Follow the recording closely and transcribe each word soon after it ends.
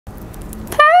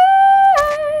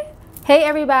Hey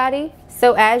everybody,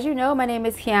 so as you know, my name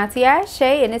is Kianti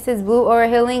Ayshea and this is Blue Aura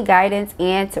Healing Guidance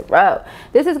and Tarot.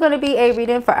 This is going to be a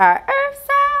reading for our earth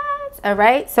signs,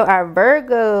 alright? So our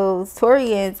Virgos,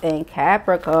 Taurians, and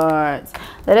Capricorns.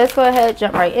 Let us go ahead,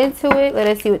 jump right into it. Let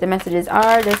us see what the messages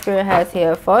are the Spirit has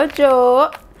here for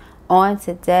you on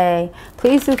today.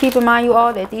 Please do keep in mind, you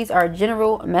all, that these are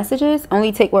general messages.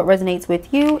 Only take what resonates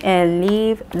with you and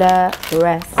leave the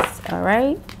rest,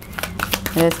 alright?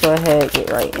 Let's go ahead and get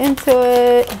right into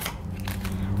it.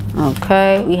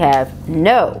 Okay, we have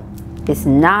no, it's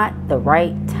not the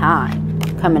right time.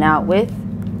 Coming out with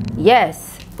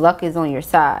yes, luck is on your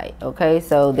side. Okay,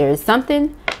 so there's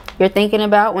something you're thinking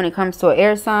about when it comes to an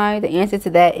air sign. The answer to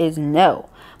that is no.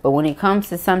 But when it comes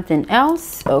to something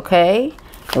else, okay,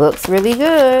 it looks really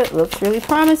good, looks really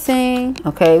promising.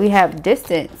 Okay, we have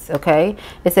distance. Okay,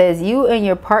 it says you and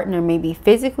your partner may be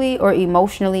physically or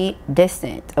emotionally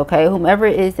distant. Okay, whomever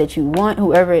it is that you want,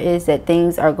 whoever it is that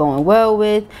things are going well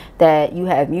with, that you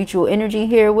have mutual energy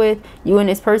here with, you and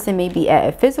this person may be at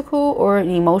a physical or an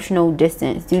emotional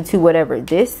distance due to whatever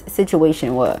this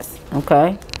situation was.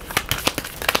 Okay,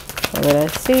 so let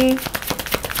us see.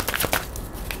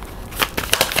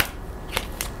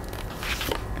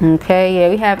 Okay, yeah,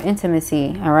 we have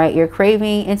intimacy. All right, you're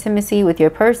craving intimacy with your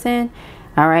person.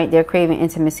 All right, they're craving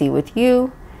intimacy with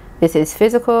you. This is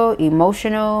physical,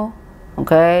 emotional,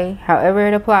 okay, however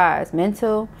it applies,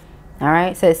 mental. All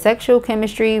right, it says sexual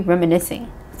chemistry,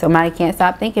 reminiscing. Somebody can't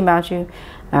stop thinking about you.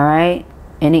 All right,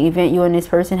 in the event you and this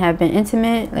person have been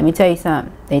intimate, let me tell you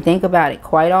something, they think about it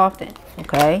quite often.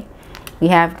 Okay, we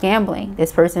have gambling.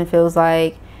 This person feels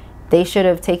like they should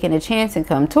have taken a chance and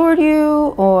come toward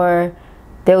you, or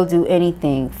they'll do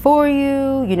anything for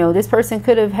you. You know, this person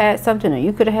could have had something or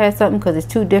you could have had something, because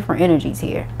it's two different energies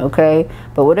here. Okay,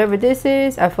 but whatever this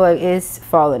is, I feel like it's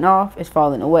falling off, it's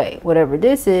falling away. Whatever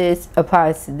this is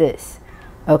applies to this.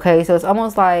 Okay, so it's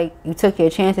almost like you took your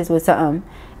chances with something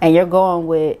and you're going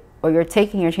with, or you're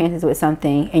taking your chances with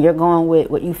something and you're going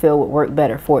with what you feel would work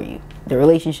better for you, the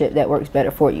relationship that works better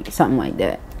for you, something like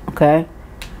that. Okay,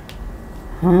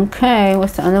 okay,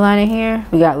 what's the underlining here?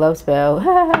 We got love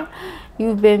spell.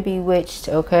 You've been bewitched.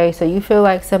 Okay, so you feel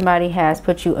like somebody has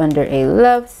put you under a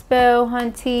love spell,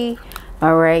 hunty.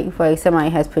 All right, you feel like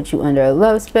somebody has put you under a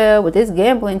love spell. With this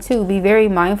gambling too, be very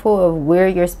mindful of where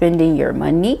you're spending your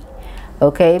money.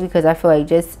 Okay, because I feel like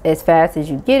just as fast as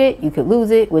you get it, you could lose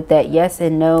it with that yes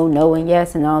and no, no and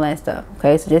yes and all that stuff.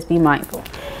 Okay, so just be mindful.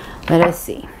 Let us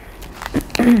see.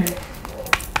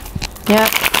 Yep.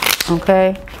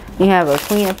 Okay, we have a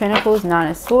Queen of Pentacles,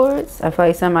 Nine of Swords. I feel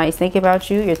like somebody's thinking about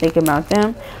you. You're thinking about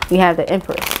them. We have the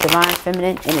Empress, Divine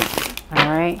Feminine Energy. All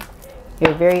right.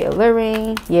 You're very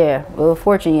alluring. Yeah. Well,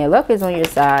 fortune. Yeah. Luck is on your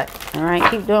side. All right.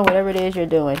 Keep doing whatever it is you're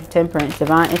doing. Temperance,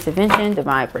 Divine Intervention,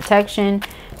 Divine Protection.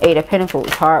 Eight of Pentacles,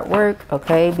 hard work.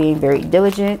 Okay. Being very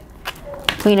diligent.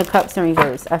 Queen of Cups in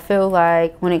reverse. I feel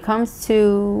like when it comes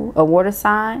to a water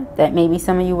sign that maybe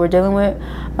some of you were dealing with,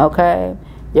 okay,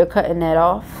 you're cutting that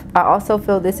off. I also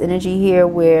feel this energy here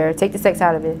where, take the sex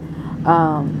out of it,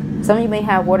 some of you may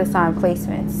have water sign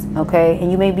placements, okay, and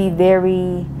you may be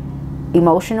very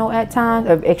emotional at times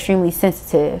or extremely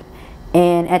sensitive.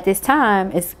 And at this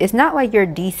time, it's not like you're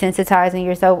desensitizing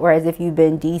yourself or as if you've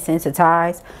been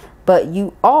desensitized, but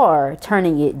you are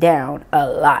turning it down a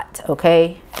lot.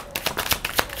 Okay,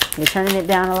 you're turning it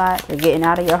down a lot. You're getting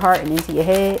out of your heart and into your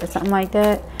head or something like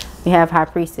that. We have High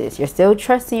Priestess. You're still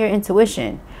trusting your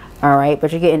intuition, all right,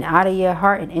 but you're getting out of your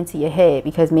heart and into your head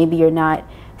because maybe you're not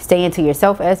staying to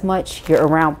yourself as much. You're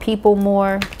around people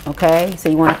more. Okay, so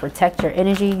you want to protect your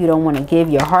energy. You don't want to give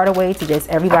your heart away to just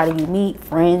everybody you meet,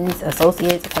 friends,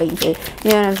 associates, acquaintances. You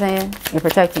know what I'm saying? You're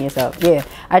protecting yourself. Yeah,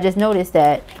 I just noticed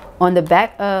that on the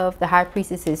back of the High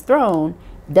Priestess's throne,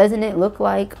 doesn't it look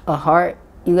like a heart,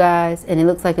 you guys? And it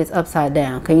looks like it's upside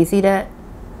down. Can you see that?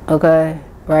 Okay,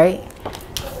 right?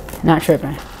 Not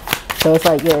tripping. So it's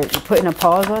like you're putting a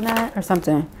pause on that or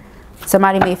something.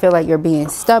 Somebody may feel like you're being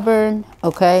stubborn,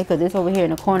 okay, because this over here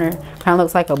in the corner kind of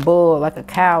looks like a bull, like a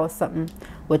cow or something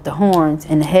with the horns,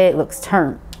 and the head looks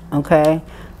turned. Okay,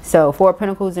 so Four of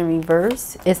Pentacles in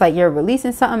reverse. It's like you're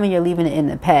releasing something and you're leaving it in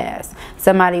the past.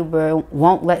 Somebody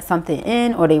won't let something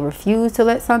in, or they refuse to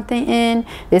let something in.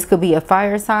 This could be a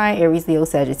fire sign, Aries, Leo,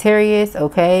 Sagittarius.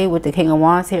 Okay, with the King of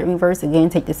Wands here in reverse. Again,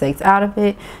 take the sex out of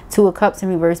it. Two of Cups in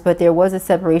reverse, but there was a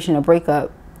separation, a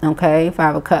breakup. Okay,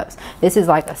 Five of Cups. This is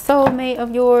like a soulmate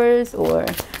of yours, or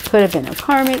could have been a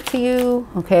karmic to you.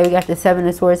 Okay, we got the Seven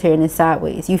of Swords here in the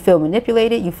sideways. You feel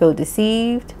manipulated, you feel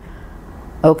deceived.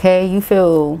 Okay, you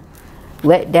feel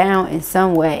let down in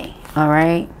some way. All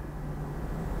right,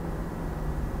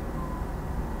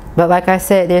 But like I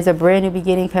said, there's a brand new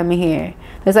beginning coming here.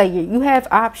 It's like you have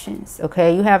options,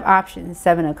 okay? You have options.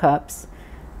 7 of Cups,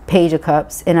 Page of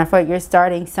Cups. And I feel like you're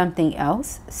starting something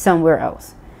else somewhere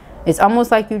else. It's almost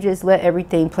like you just let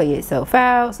everything play itself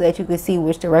out so that you could see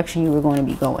which direction you were going to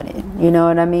be going in. You know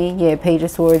what I mean? Yeah, Page of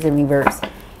Swords in reverse.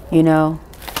 You know,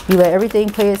 you let everything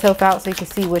play itself out so you could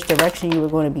see which direction you were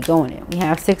going to be going in. We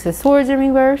have 6 of Swords in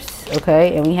reverse,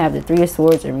 okay? And we have the 3 of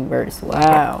Swords in reverse.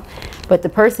 Wow. But the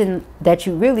person that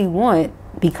you really want,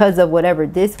 because of whatever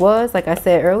this was, like I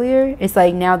said earlier, it's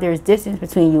like now there's distance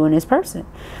between you and this person.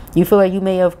 You feel like you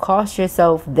may have cost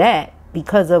yourself that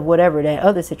because of whatever that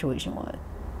other situation was.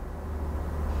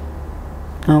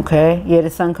 Okay, yeah, the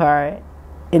Sun card.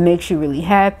 It makes you really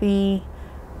happy.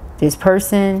 This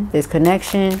person, this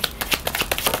connection.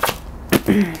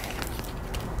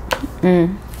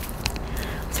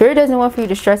 Spirit doesn't want for you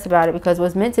to stress about it, because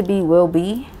what's meant to be will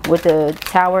be. With the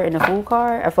Tower and the Fool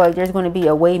card, I feel like there's going to be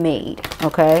a way made,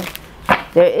 okay?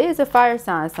 There is a fire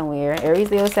sign somewhere, Aries,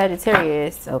 Leo,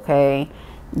 Sagittarius, okay?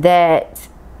 That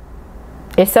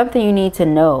it's something you need to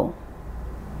know.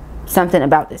 Something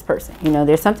about this person. You know,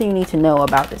 there's something you need to know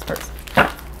about this person.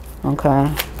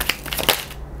 Okay.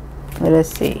 Let us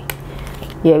see.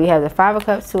 Yeah, we have the 5 of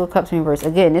Cups, 2 of Cups in reverse.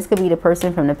 Again, this could be the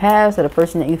person from the past or the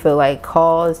person that you feel like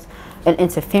caused an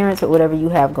interference with whatever you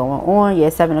have going on. Yeah,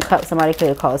 7 of Cups. Somebody could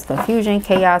have caused confusion,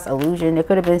 chaos, illusion. There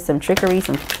could have been some trickery,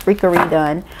 some freakery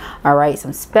done. All right,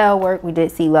 some spell work. We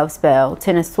did see love spell.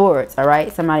 10 of Swords. All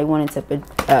right, somebody wanted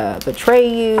to betray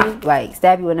you, like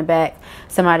stab you in the back.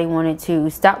 Somebody wanted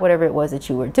to stop whatever it was that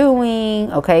you were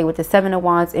doing. Okay, with the 7 of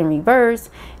Wands in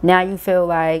reverse. Now you feel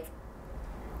like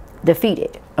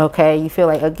defeated. Okay, you feel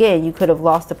like, again, you could have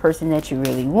lost the person that you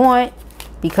really want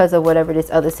because of whatever this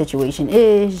other situation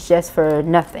is, just for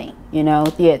nothing, you know.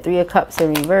 Yeah, 3 of Cups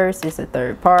in reverse. It's a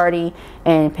third party.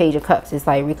 And Page of Cups. It's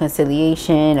like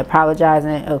reconciliation,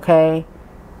 apologizing, okay.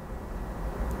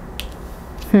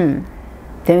 Then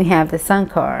we have the Sun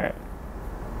card.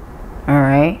 All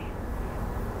right.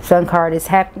 Sun card is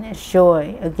happiness,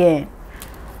 joy, again.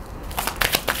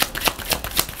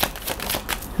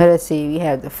 Let's see, we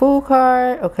have the Fool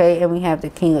card, okay, and we have the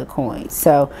King of Coins.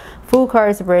 So, Fool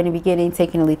card is a brand new beginning,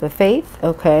 taking a leap of faith,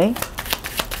 okay.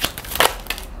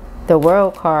 The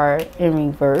World card in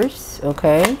reverse,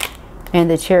 okay, and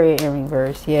the Chariot in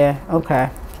reverse, yeah,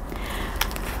 okay.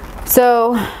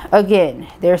 So, again,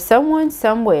 there's someone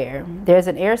somewhere. There's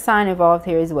an air sign involved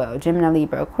here as well. Gemini,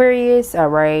 Libra, Aquarius, all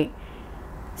right.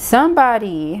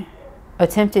 Somebody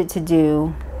attempted to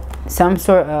do some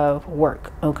sort of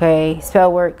work, okay,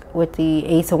 spell work with the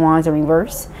Ace of Wands in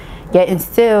reverse, yet and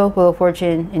still, Wheel of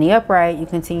Fortune in the upright, you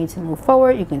continue to move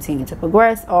forward, you continue to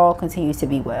progress, all continues to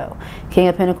be well. King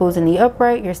of Pentacles in the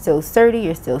upright, you're still sturdy,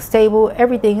 you're still stable,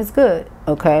 everything is good,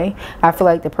 okay. I feel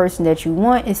like the person that you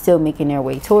want is still making their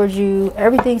way towards you,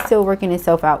 everything's still working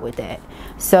itself out with that.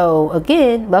 So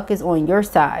again, luck is on your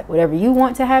side. Whatever you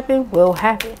want to happen will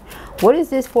happen. What is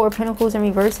this 4 of Pentacles in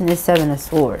reverse and this 7 of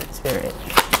Swords, Spirit?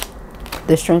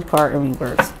 The Strength card in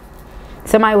reverse.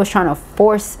 Somebody was trying to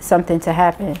force something to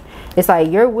happen. It's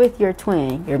like you're with your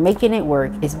twin, you're making it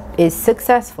work, it's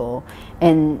successful,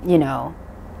 and you know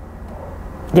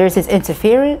there's this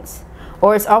interference,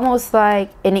 or it's almost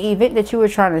like in the event that you were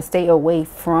trying to stay away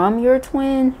from your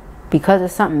twin because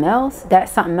of something else, that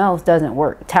something else doesn't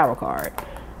work. Tower card.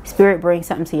 Spirit brings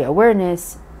something to your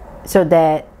awareness so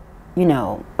that, you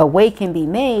know, a way can be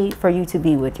made for you to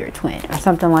be with your twin or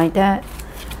something like that.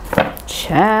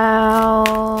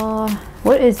 Child,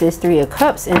 what is this 3 of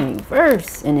Cups in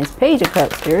reverse and this Page of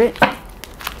Cups, Spirit?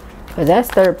 Because that's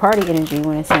third party energy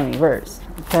when it's in reverse,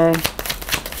 okay?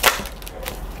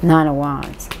 9 of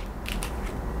Wands.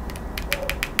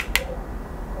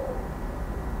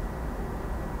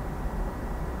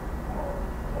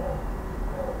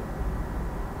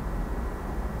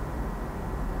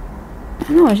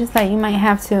 I know, it's just like you might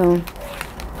have to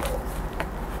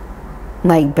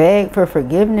like beg for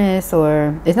forgiveness,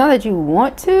 or it's not that you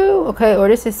want to, okay, or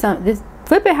this is some, this,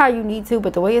 flip it how you need to,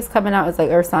 but the way it's coming out is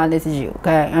like, Earth sign, this is you,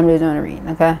 okay? I'm just doing a reading,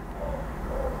 okay?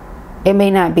 It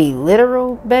may not be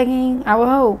literal begging, I would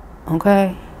hope,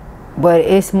 okay, but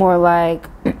it's more like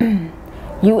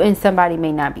you and somebody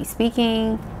may not be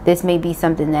speaking. This may be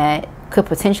something that could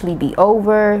potentially be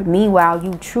over. Meanwhile,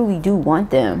 you truly do want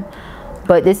them.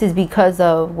 But this is because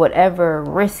of whatever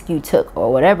risk you took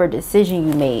or whatever decision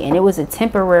you made. And it was a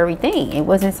temporary thing. It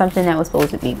wasn't something that was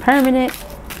supposed to be permanent.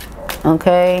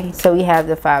 Okay. So we have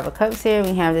the 5 of Cups here.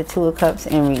 We have the 2 of Cups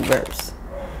in reverse.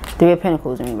 3 of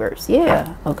Pentacles in reverse.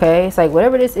 Yeah. Okay. It's like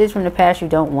whatever this is from the past, you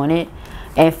don't want it.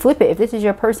 And flip it. If this is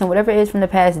your person, whatever it is from the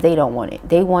past, they don't want it.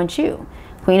 They want you.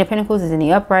 Queen of Pentacles is in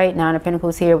the upright. Nine of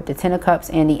Pentacles here with the Ten of Cups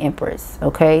and the Empress.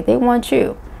 Okay, they want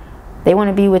you. They want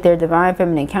to be with their divine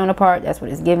feminine counterpart. That's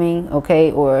what it's giving.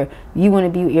 Okay, or you want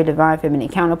to be with your divine feminine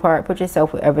counterpart. Put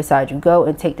yourself wherever side you go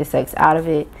and take the sex out of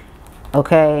it.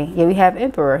 Okay, yeah, we have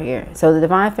Emperor here. So the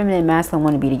divine feminine and masculine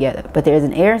want to be together, but there's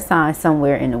an air sign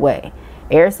somewhere in the way.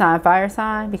 Air sign, fire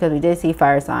sign, because we did see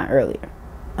fire sign earlier.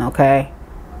 Okay,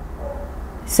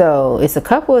 so it's a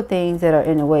couple of things that are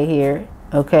in the way here.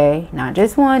 Okay, not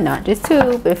just one, not just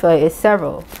two, but it's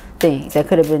several things that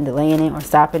could have been delaying it or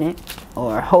stopping it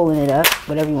or holding it up,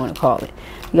 whatever you want to call it.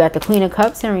 You got the Queen of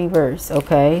Cups in reverse.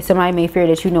 Okay, somebody may fear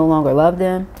that you no longer love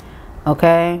them.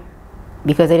 Okay,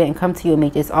 because they didn't come to you and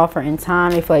make this offer in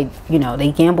time. They feel like, you know,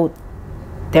 they gambled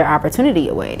their opportunity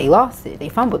away. They lost it. They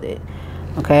fumbled it.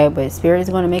 Okay, but Spirit is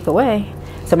going to make a way.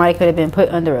 Somebody could have been put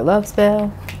under a love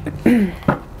spell.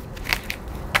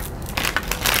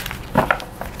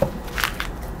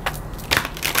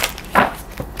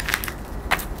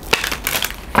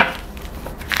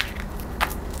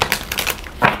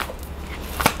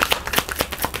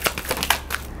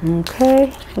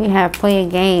 Okay, we have playing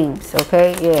games.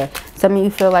 Okay, yeah, some of you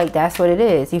feel like that's what it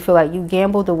is. You feel like you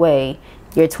gambled away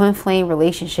your twin flame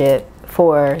relationship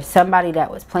for somebody that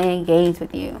was playing games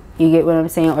with you. You get what I'm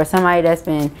saying? Or somebody that's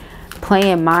been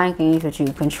playing mind games with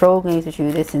you, control games with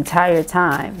you this entire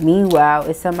time. Meanwhile,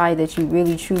 it's somebody that you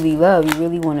really truly love, you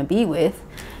really want to be with,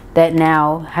 that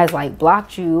now has like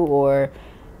blocked you, or,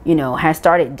 you know, has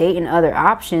started dating other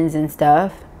options and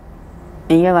stuff.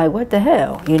 And you're like, what the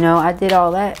hell? You know, I did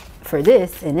all that for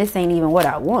this, and this ain't even what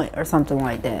I want, or something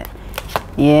like that.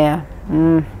 Yeah.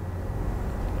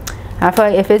 I feel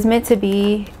like if it's meant to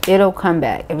be, it'll come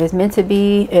back. If it's meant to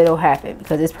be, it'll happen.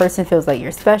 Because this person feels like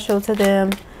you're special to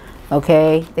them.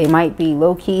 Okay. They might be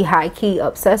low-key, high-key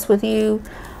obsessed with you.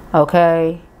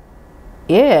 Okay.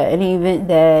 Yeah. In the event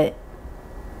that,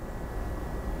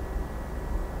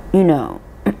 you know,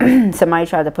 somebody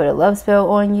tried to put a love spell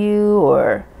on you,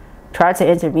 or try to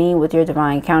intervene with your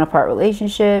divine counterpart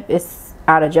relationship, it's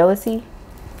out of jealousy.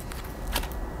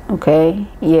 Okay,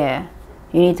 yeah.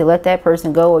 You need to let that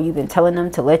person go, or you've been telling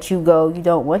them to let you go. You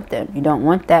don't want them. You don't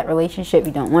want that relationship.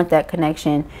 You don't want that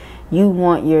connection. You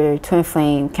want your twin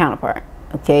flame counterpart.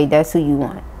 Okay, that's who you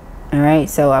want. All right,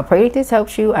 so I pray that this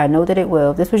helps you. I know that it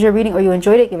will. If this was your reading or you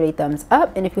enjoyed it, give it a thumbs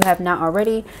up. And if you have not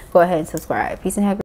already, go ahead and subscribe. Peace and happiness.